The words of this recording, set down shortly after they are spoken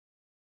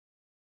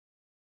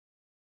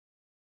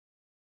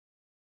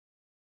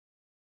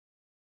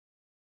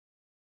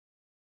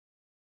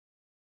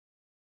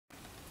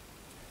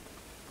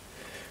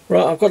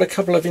Right, I've got a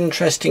couple of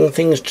interesting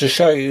things to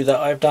show you that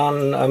I've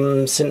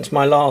done since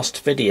my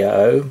last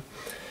video,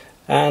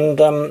 and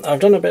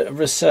I've done a bit of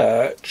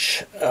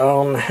research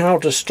on how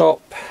to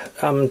stop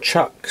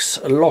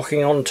chucks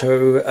locking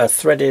onto a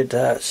threaded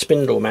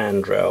spindle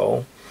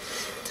mandrel,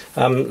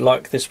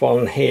 like this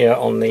one here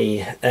on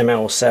the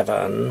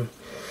ML7.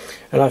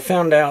 And I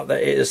found out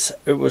that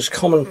it was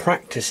common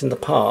practice in the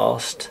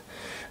past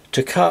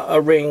to cut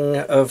a ring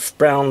of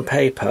brown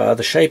paper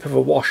the shape of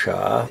a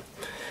washer,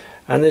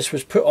 and this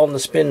was put on the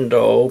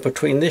spindle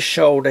between this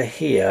shoulder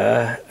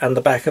here and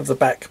the back of the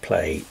back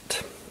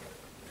plate.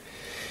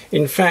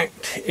 In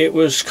fact, it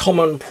was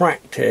common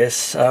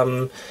practice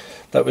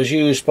that was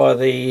used by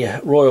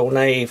the Royal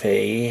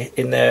Navy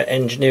in their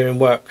engineering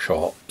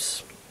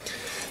workshops.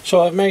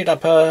 So I've made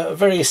up a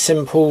very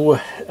simple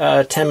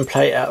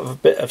template out of a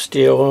bit of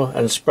steel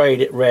and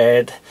sprayed it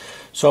red,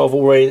 so I've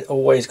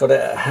always got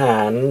it at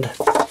hand.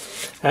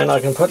 And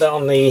I can put that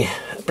on the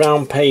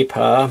brown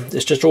paper.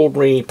 It's just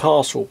ordinary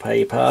parcel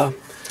paper,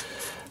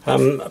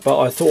 but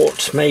I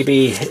thought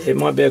maybe it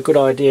might be a good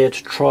idea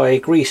to try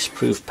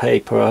greaseproof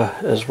paper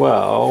as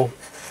well,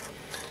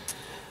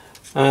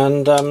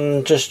 and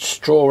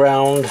just draw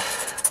around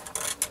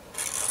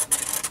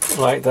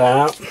like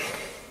that,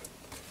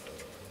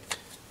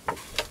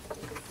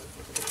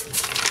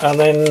 and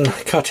then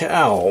cut it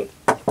out.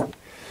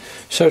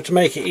 So to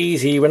make it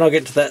easy, when I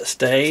get to that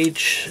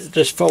stage,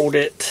 just fold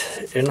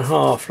it in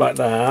half like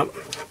that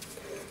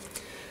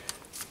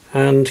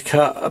and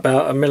cut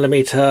about 1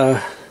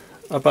 millimeter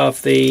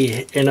above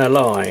the inner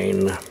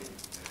line,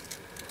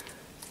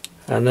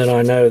 and then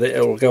I know that it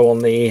will go on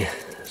the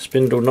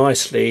spindle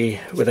nicely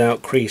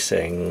without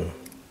creasing.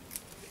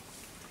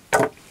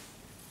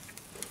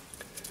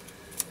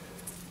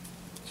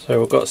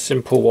 So we've got a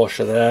simple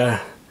washer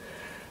there,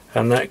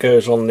 and that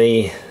goes on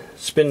the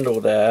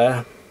spindle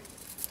there,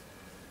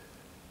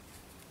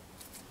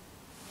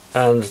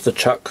 and the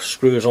chuck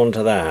screws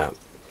onto that.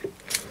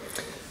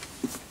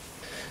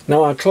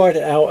 Now, I tried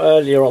it out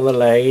earlier on the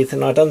lathe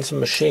and I'd done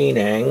some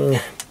machining,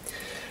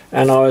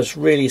 and I was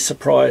really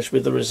surprised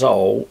with the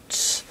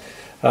results.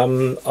 I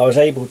was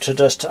able to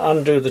just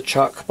undo the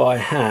chuck by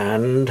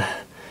hand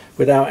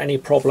without any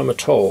problem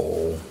at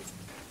all.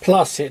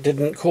 Plus, it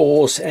didn't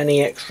cause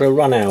any extra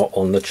run out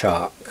on the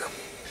chuck.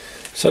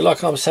 So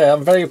like I say,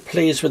 I'm very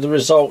pleased with the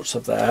results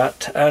of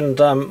that, and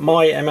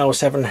my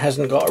ML7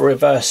 hasn't got a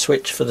reverse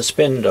switch for the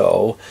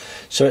spindle,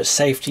 so it's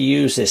safe to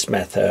use this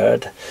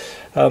method.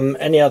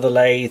 Any other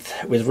lathe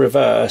with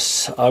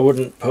reverse, I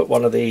wouldn't put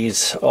one of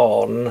these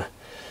on,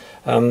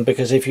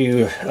 because if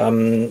you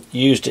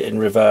used it in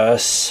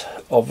reverse,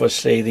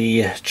 obviously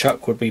the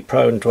chuck would be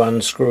prone to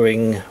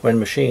unscrewing when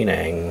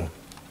machining.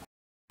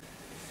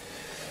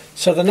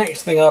 So the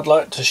next thing I'd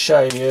like to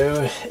show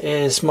you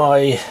is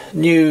my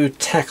new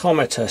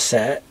tachometer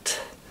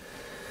set,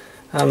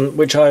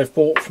 which I've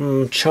bought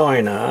from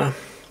China.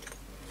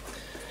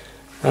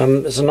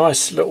 It's a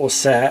nice little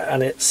set,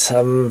 and it's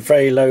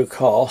very low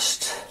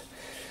cost.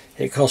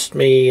 It cost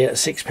me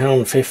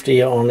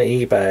 £6.50 on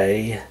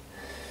eBay,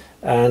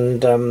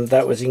 and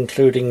that was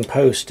including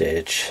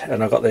postage.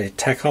 And I've got the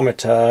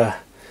tachometer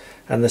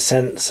and the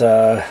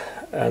sensor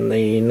and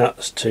the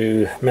nuts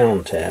to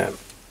mount it.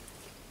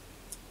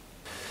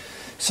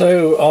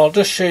 So I'll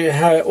just show you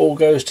how it all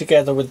goes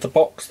together with the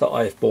box that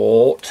I've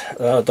bought,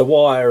 the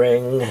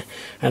wiring,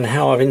 and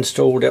how I've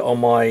installed it on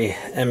my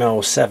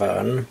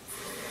ML7.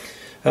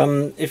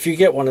 If you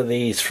get one of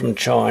these from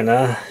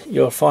China,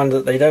 you'll find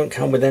that they don't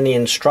come with any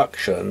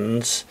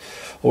instructions,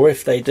 or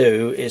if they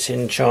do, it's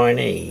in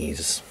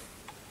Chinese.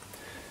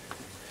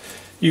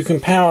 You can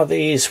power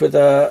these with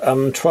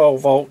a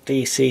 12 volt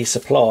DC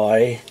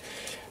supply,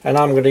 and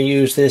I'm going to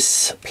use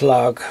this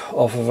plug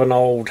off of an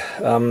old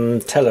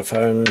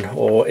telephone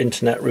or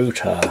internet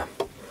router,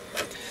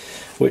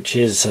 which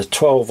is a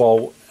 12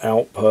 volt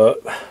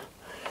output,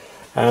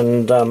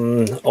 and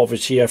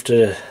obviously you have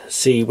to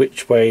see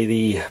which way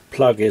the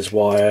plug is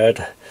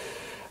wired,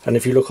 and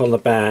if you look on the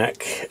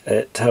back,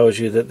 it tells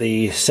you that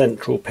the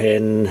central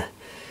pin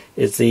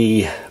is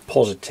the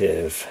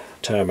positive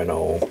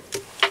terminal.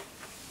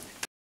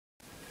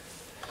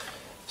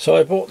 So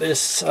I bought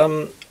this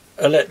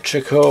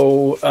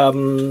electrical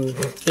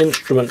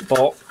instrument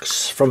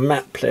box from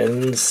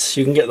Maplin's.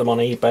 You can get them on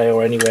eBay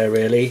or anywhere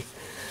really,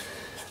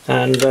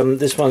 and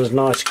this one's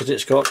nice because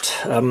it's got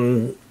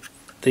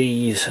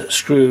these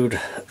screwed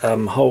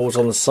holes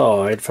on the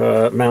side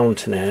for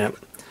mounting it,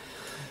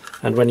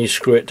 and when you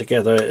screw it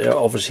together it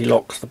obviously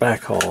locks the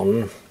back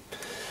on.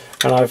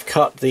 And I've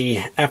cut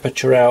the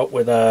aperture out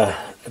with a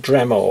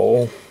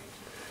Dremel,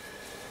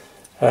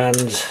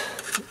 and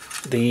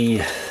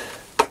the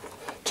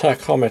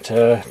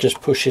tachometer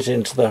just pushes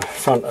into the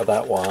front of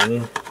that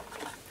one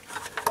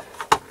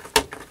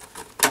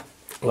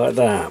like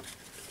that.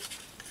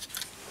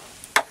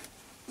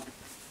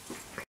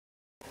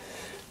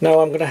 Now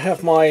I'm going to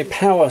have my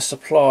power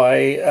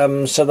supply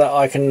so that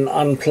I can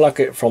unplug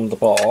it from the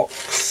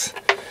box.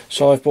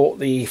 So I've bought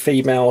the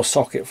female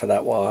socket for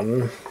that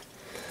one,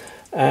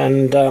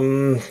 and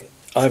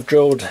I've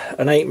drilled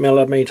an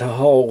 8mm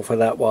hole for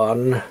that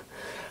one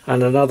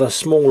and another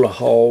smaller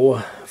hole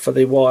for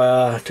the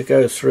wire to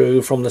go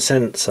through from the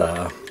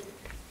sensor.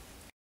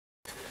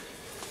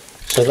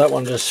 So that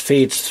one just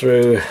feeds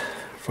through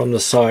from the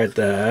side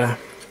there.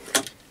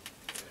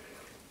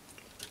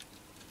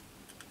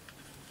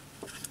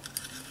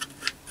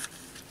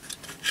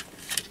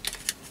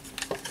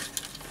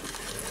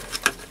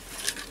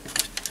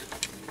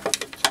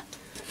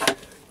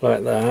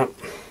 Like that.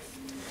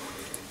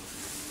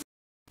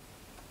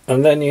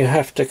 And then you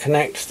have to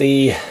connect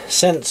the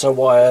sensor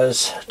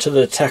wires to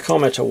the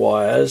tachometer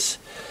wires.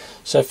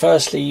 So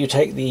firstly you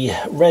take the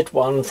red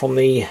one from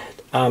the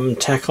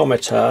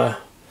tachometer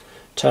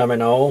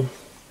terminal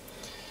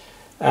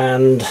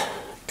and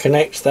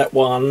connect that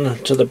one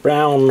to the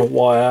brown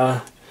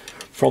wire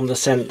from the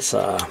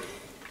sensor.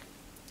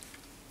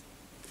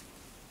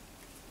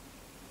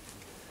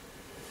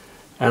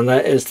 And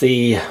that is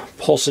the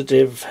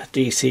positive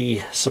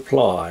DC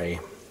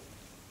supply,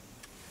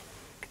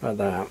 like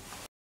that.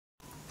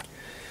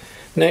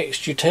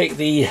 Next you take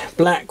the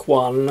black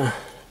one,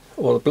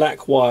 or the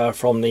black wire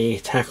from the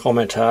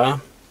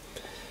tachometer,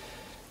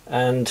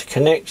 and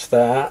connect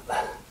that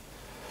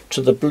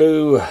to the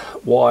blue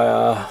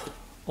wire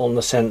on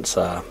the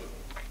sensor.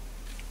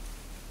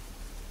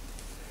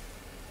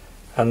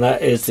 And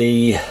that is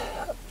the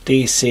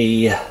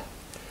DC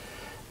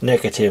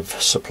negative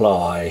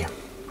supply.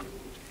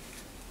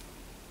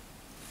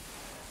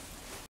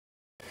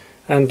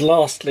 And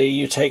lastly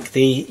you take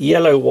the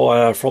yellow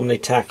wire from the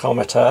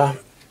tachometer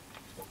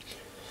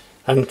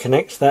and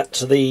connect that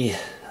to the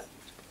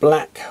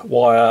black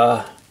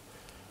wire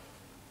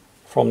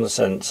from the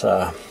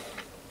sensor,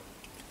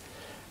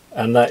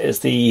 and that is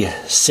the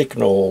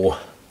signal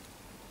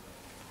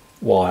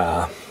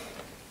wire.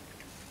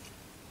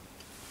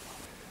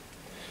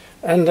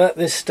 And at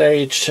this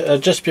stage,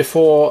 just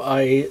before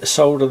I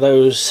solder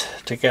those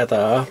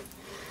together,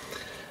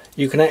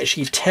 you can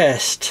actually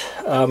test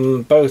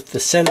both the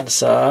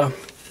sensor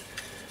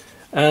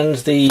and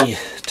the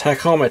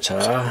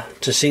tachometer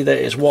to see that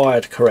it's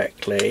wired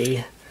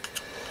correctly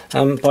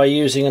by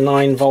using a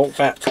 9-volt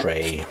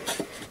battery.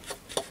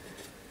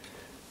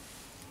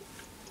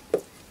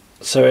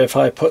 So if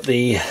I put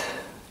the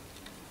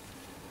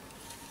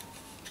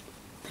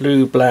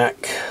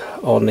blue-black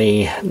on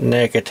the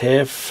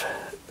negative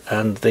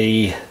and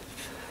the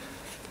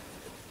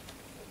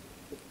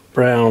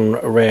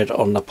brown-red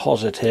on the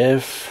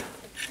positive,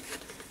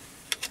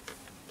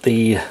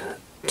 the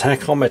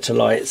tachometer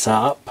lights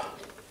up,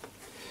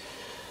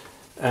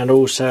 and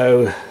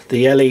also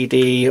the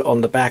LED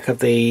on the back of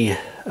the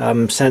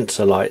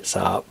sensor lights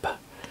up,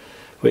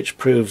 which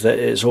proves that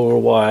it's all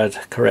wired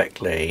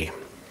correctly.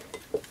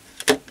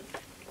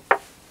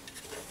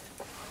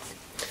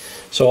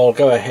 So I'll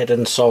go ahead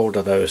and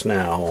solder those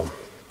now.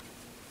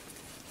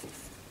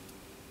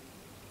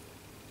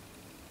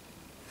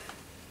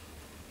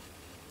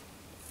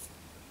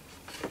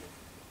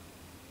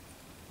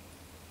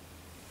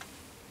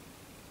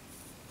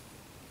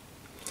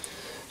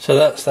 So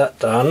that's that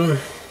done.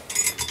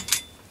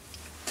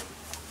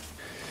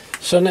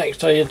 So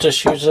next I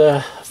just use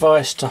a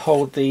vise to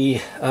hold the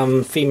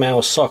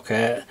female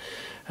socket,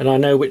 and I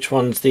know which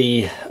one's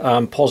the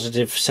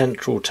positive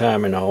central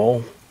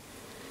terminal.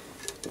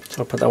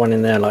 So I'll put that one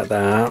in there like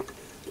that.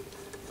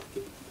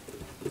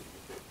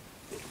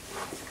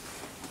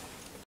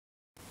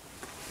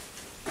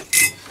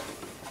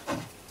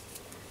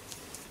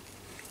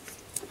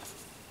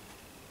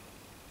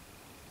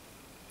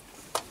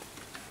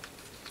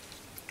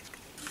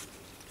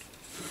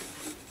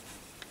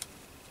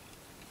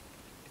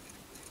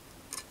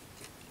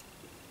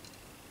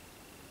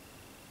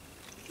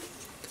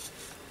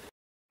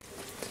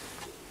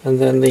 And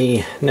then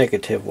the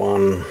negative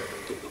one.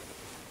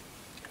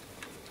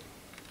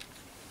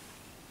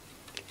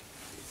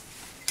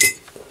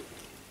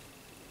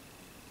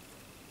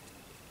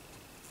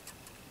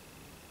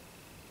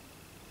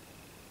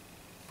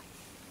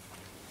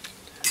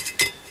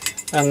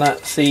 And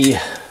that's the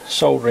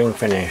soldering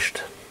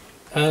finished.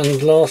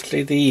 And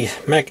lastly, the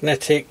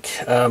magnetic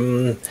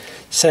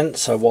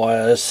sensor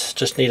wires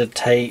just need a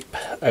tape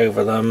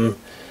over them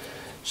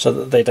so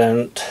that they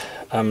don't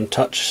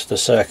touch the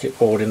circuit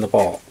board in the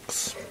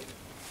box.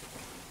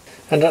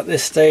 And at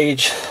this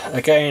stage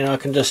again I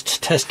can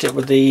just test it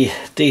with the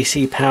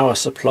DC power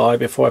supply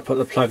before I put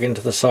the plug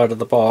into the side of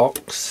the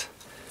box,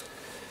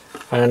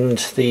 and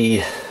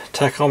the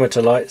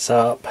tachometer lights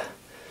up,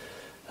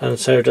 and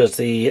so does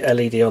the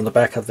LED on the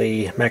back of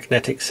the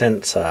magnetic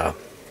sensor.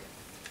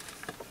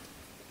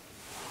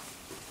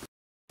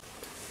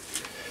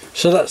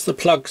 So that's the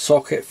plug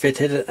socket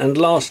fitted, and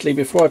lastly,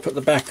 before I put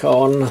the back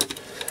on,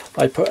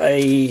 I put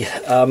a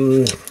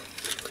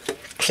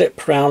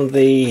clip round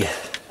the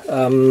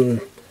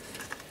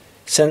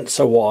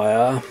sensor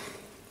wire,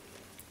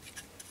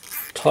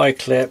 tie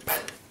clip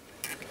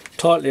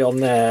tightly on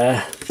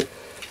there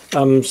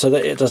so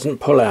that it doesn't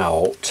pull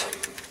out.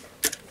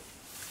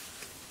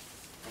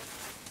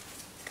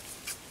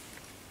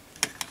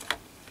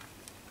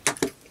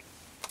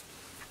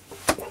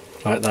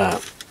 Like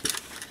that.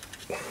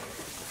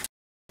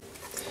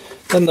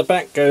 Then the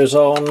back goes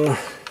on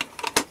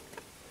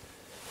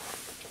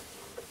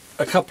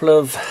a couple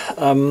of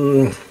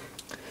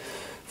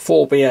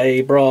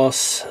 4BA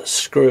brass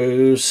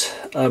screws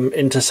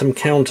into some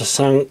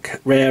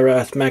countersunk rare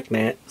earth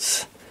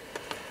magnets,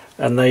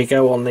 and they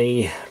go on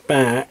the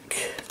back,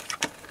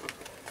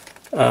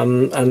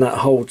 and that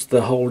holds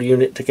the whole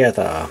unit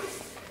together.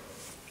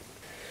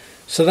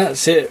 So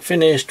that's it,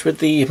 finished with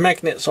the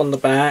magnets on the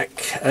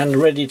back and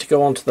ready to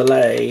go onto the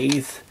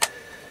lathe.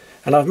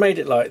 And I've made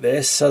it like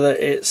this so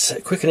that it's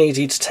quick and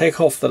easy to take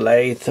off the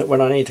lathe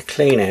when I need to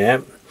clean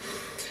it.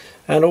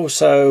 And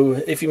also,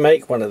 if you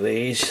make one of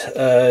these,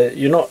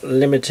 you're not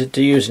limited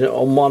to using it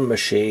on one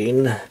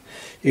machine.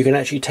 You can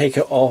actually take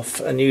it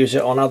off and use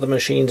it on other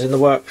machines in the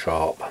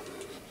workshop.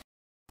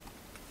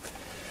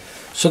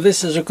 So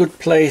this is a good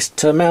place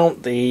to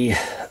mount the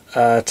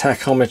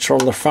tachometer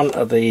on the front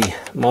of the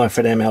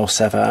Myford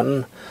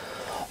ML7,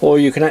 or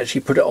you can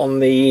actually put it on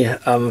the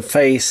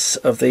face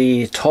of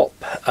the top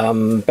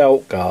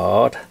belt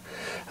guard,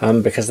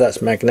 because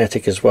that's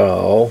magnetic as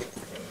well.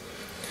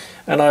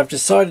 And I've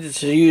decided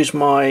to use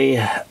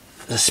my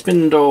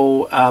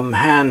spindle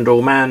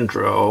handle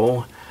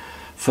mandrel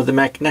for the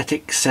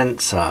magnetic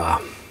sensor.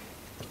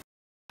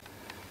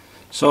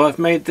 So I've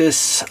made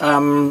this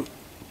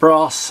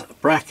brass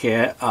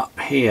bracket up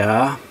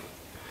here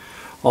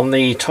on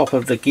the top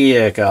of the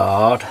gear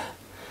guard,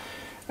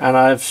 and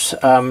I've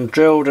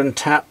drilled and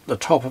tapped the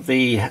top of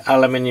the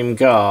aluminium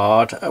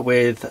guard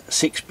with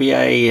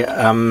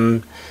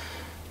 6BA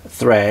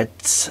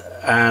threads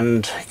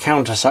and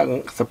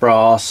countersunk the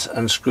brass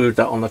and screwed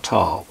that on the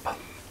top.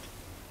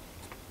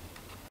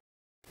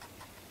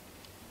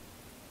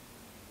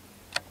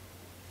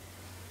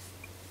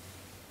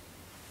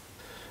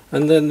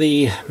 And then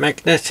the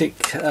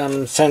magnetic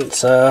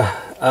sensor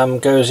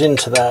goes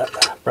into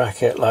that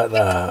bracket like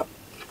that.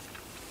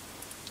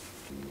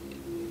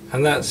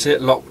 And that's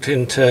it, locked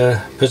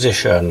into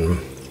position.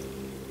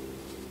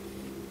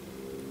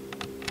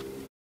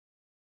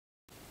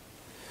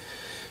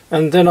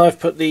 And then I've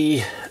put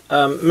the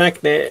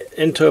magnet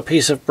into a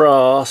piece of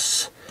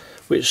brass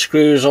which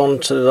screws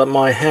onto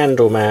my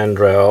handle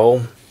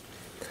mandrel,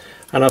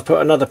 and I've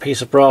put another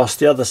piece of brass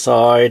the other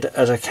side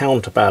as a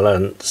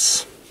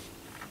counterbalance.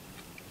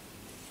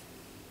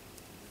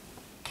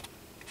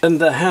 And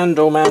the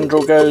handle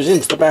mandrel goes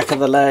into the back of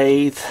the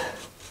lathe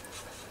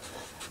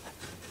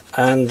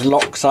and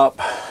locks up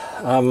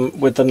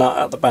with the nut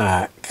at the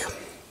back.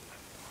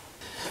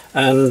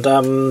 And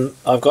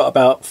I've got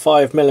about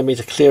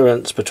 5mm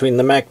clearance between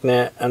the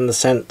magnet and the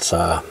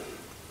sensor.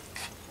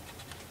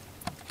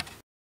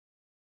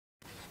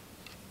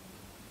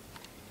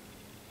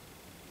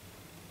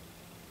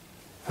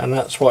 And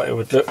that's what it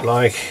would look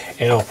like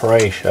in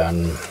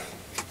operation.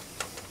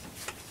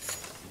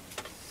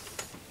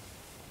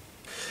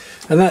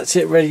 And that's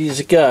it, ready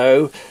to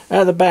go.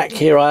 At the back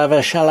here I have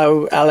a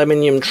shallow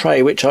aluminium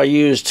tray which I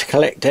use to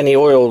collect any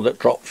oil that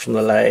drops from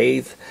the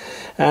lathe,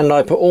 and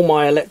I put all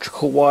my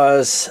electrical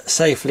wires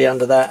safely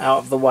under that, out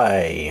of the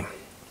way.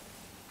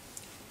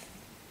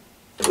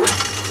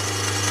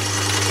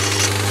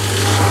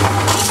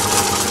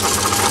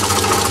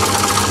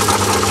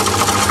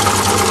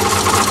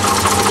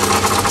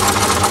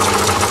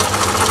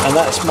 And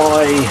that's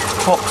my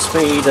top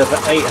speed of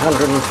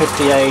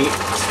 858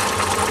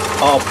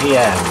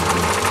 RPM.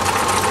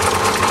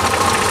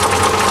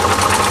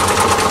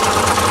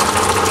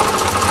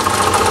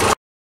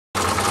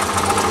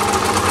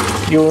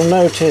 You'll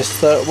notice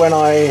that when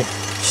I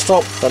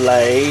stop the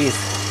lathe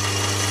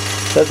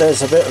that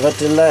there's a bit of a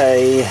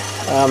delay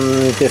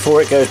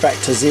before it goes back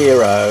to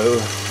zero,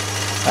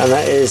 and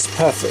that is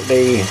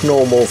perfectly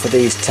normal for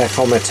these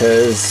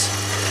tachometers.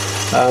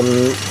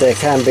 There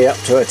can be up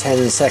to a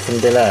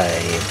 10-second delay.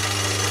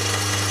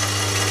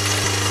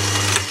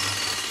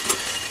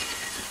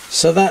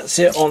 So that's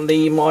it on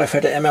the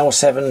Myford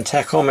ML7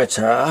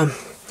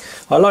 tachometer.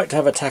 I like to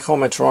have a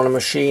tachometer on a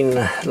machine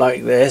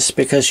like this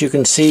because you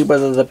can see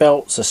whether the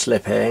belts are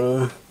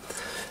slipping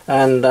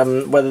and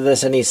whether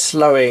there's any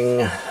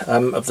slowing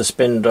of the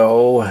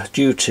spindle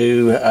due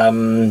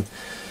to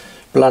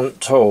blunt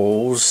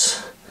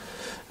tools.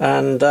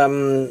 And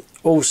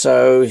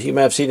also, you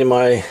may have seen in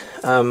my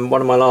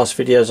one of my last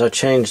videos, I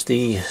changed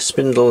the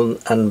spindle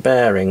and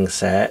bearing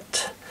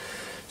set,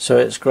 so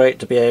it's great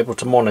to be able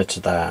to monitor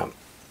that.